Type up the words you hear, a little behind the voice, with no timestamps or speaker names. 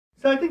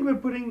So I think we're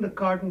putting the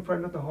cart in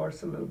front of the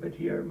horse a little bit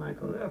here,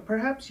 Michael.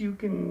 Perhaps you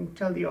can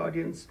tell the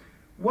audience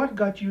what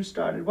got you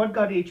started, what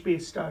got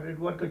HBase started,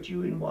 what got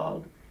you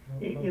involved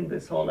in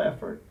this whole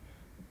effort.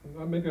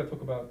 Maybe I'll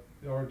talk about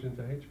the origins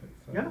of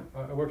HBase. Yeah.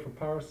 I worked for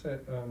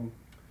PowerSet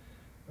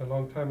a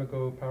long time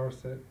ago.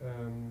 PowerSet,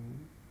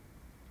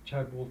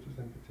 Chad Walters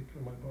in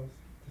particular, my boss,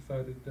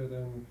 decided that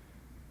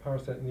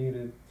PowerSet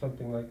needed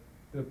something like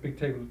the big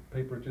table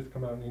paper had just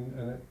come out,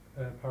 and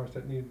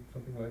PowerSet needed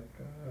something like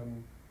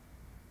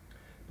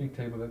big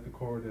table at the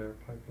core of their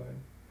pipeline.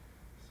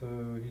 So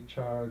he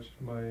charged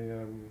my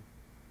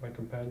my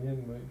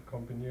companion, my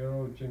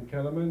compañero, Jim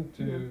Kellerman,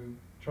 to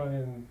try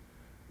and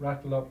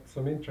rattle up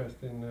some interest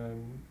in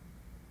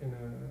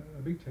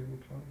a big table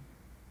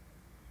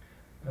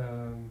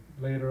clone.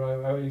 Later,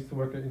 I used to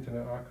work at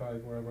Internet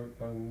Archive, where I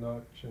worked on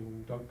Notch,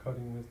 and Doug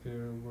Cutting was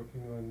there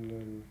working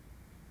on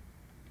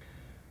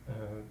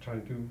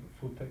trying to do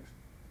full text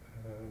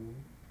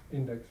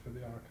index for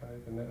the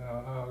archive, and they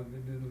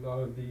did a lot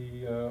of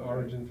the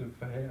origins of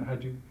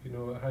Hadoop.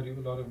 Hadoop.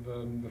 A lot of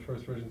the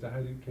first versions of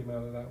Hadoop came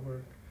out of that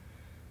work.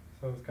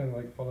 So I was kind of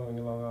like following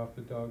along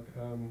after Doug.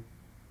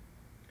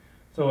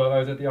 So while I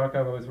was at the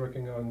archive, I was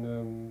working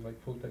on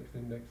like full text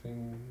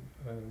indexing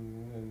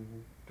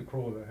and the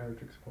crawler,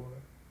 Heritrix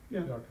crawler, the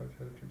archive's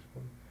Heritrix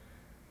crawler.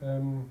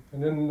 And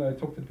then I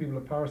talked to the people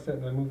at PowerSet,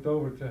 and I moved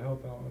over to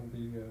help out on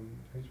the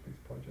hbase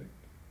project.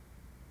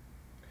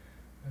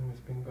 And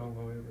it's been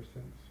gung-ho ever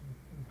since.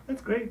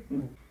 That's great.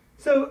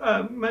 So,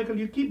 Michael,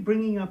 you keep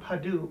bringing up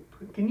Hadoop.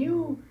 Can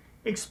you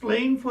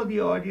explain for the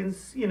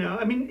audience,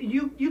 I mean,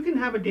 you can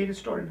have a data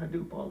store in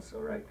Hadoop also,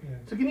 right? Yeah.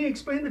 So can you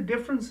explain the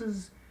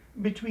differences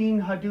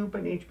between Hadoop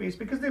and HBase?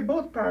 Because they're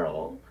both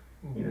parallel,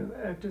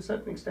 to a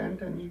certain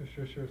extent. And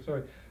Sure.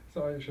 Sorry.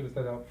 So I should have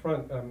said out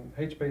front,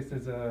 hbase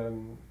is a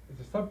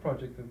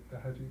sub-project of the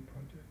Hadoop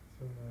project.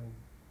 So,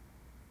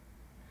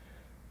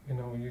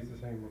 we use the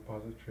same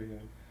repository.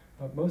 And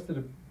most of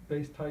the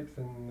base types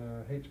in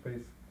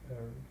hbase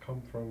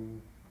come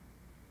from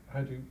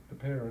Hadoop, the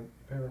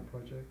parent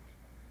project.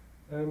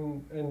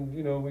 And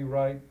we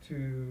write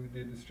to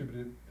the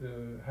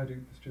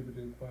Hadoop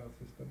distributed file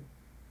system.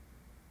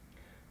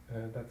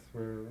 And that's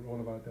where all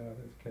of our data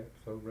is kept,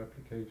 so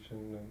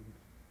replication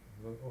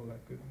and all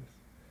that goodness.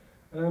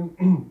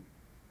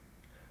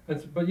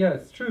 But yeah,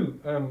 it's true.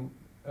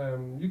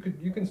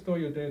 You can store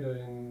your data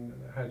in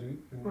Hadoop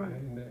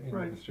in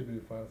the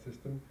distributed file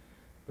system.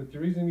 But the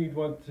reason you'd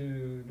look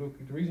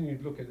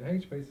at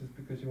hbase is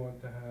because you want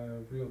to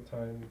have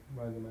real-time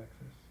random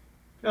access.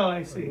 Oh,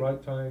 I see.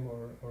 Write time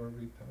or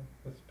read time.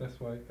 That's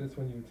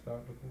when you would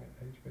start looking at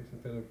hbase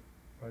instead of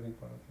writing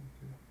files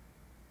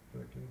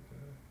directly into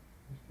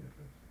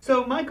HDFS.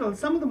 So, Michael,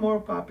 some of the more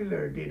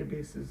popular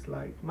databases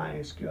like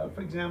MySQL,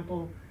 for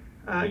example,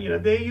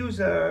 they use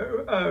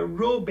a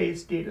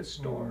row-based data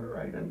store,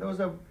 right? And those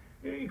are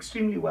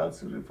extremely well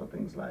suited for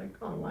things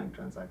like online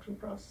transaction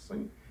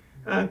processing.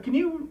 Can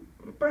you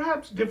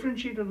perhaps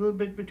differentiate a little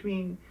bit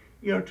between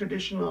your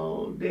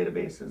traditional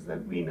databases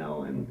that we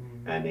know and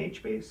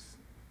HBase?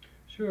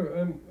 Sure.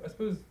 I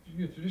suppose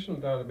your traditional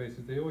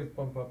databases, they always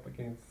bump up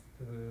against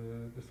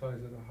the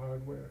size of the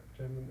hardware.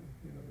 Generally,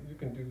 you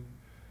can do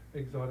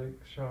exotic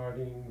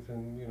shardings,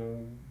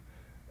 and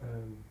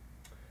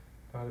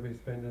database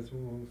vendors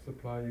will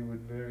supply you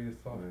with various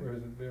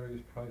softwares at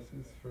various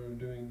prices for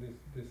doing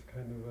this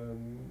kind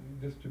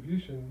of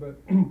distribution. But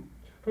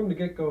from the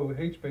get-go,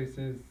 hbase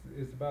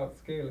is about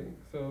scaling.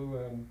 So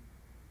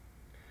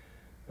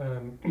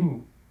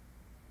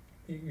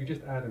you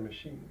just add a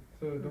machine.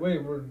 So the way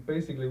it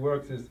basically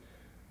works is,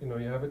 you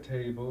have a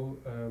table,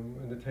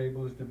 and the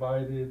table is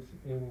divided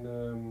in,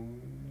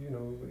 in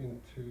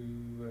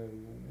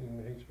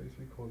hbase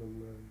we call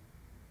them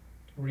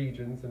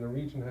regions, and a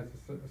region has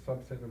a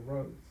subset of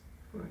rows.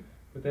 Right.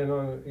 But then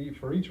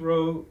for each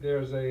row,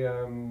 there's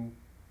a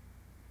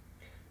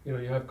you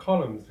have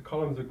columns. The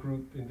columns are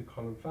grouped into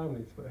column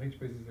families, but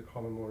hbase is a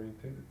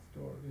column-oriented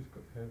store.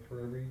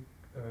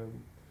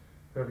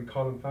 For every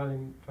column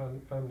family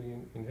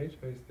in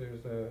hbase,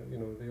 there's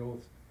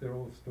they're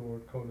all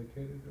stored,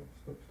 co-located, they're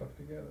all stuck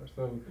together.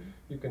 So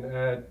you can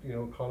add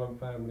column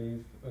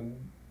families, and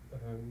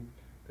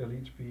they'll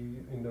each be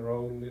in their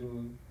own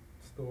little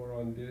store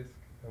on disk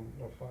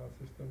or file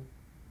system.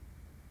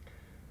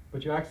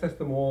 But you access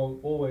them all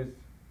always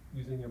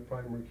using your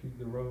primary key,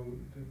 the row,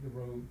 the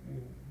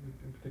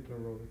particular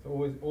row. It's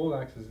always all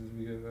access is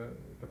via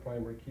the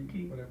primary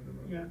key, whatever the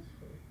row is.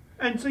 So.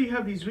 And so you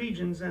have these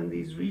regions, and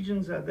these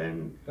regions are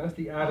then that's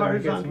the atom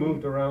that gets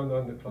moved around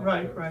on the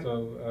cluster. Right.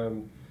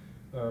 So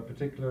a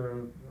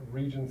particular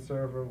region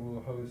server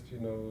will host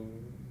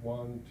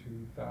 1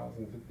 to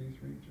thousands of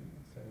these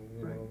regions,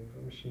 and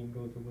the machine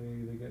goes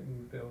away, they get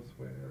moved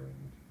elsewhere,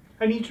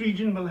 and each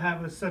region will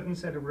have a certain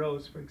set of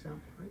rows, for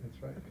example, right?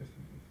 That's right. Okay.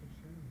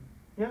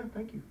 Yeah,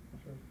 thank you.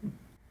 Sure.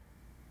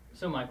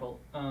 So, Michael,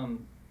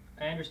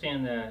 I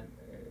understand that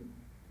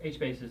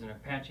HBase is an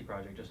Apache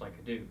project, just like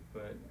Hadoop,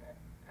 but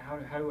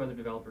how do other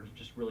developers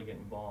just really get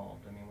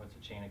involved? I mean, what's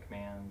the chain of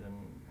command, and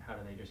how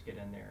do they just get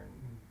in there and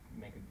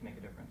make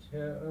a difference.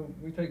 Yeah,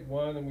 we take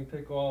one and we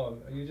take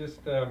all. You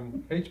just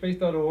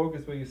hbase.org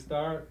is where you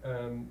start.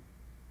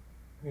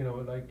 You know,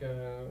 like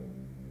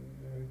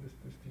just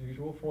the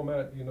usual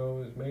format. You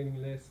know, is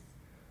mailing lists.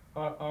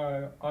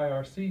 Our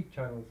IRC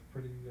channel is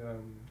pretty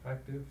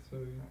active, so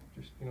you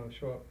just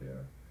show up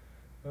there.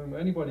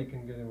 Anybody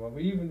can get involved.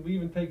 We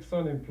even take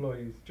Sun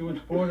employees. George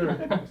Porter,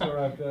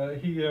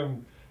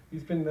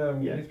 he's been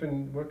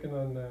working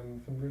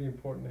on some really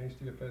important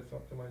HDFS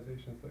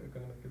optimizations that are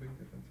going to make a big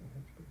difference in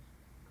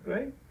HBase.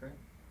 Great. Great.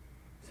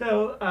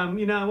 So, I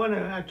want to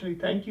actually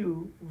thank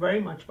you very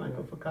much,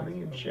 Michael, Yeah, for coming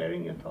thanks and for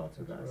sharing your thoughts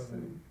with Thanks us,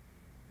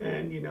 for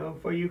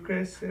and for you,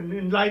 Chris, and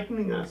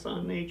enlightening us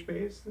on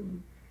HBase.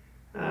 And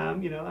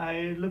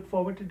I look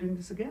forward to doing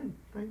this again.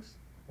 Thanks.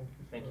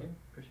 Thank you.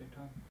 Appreciate your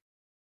time.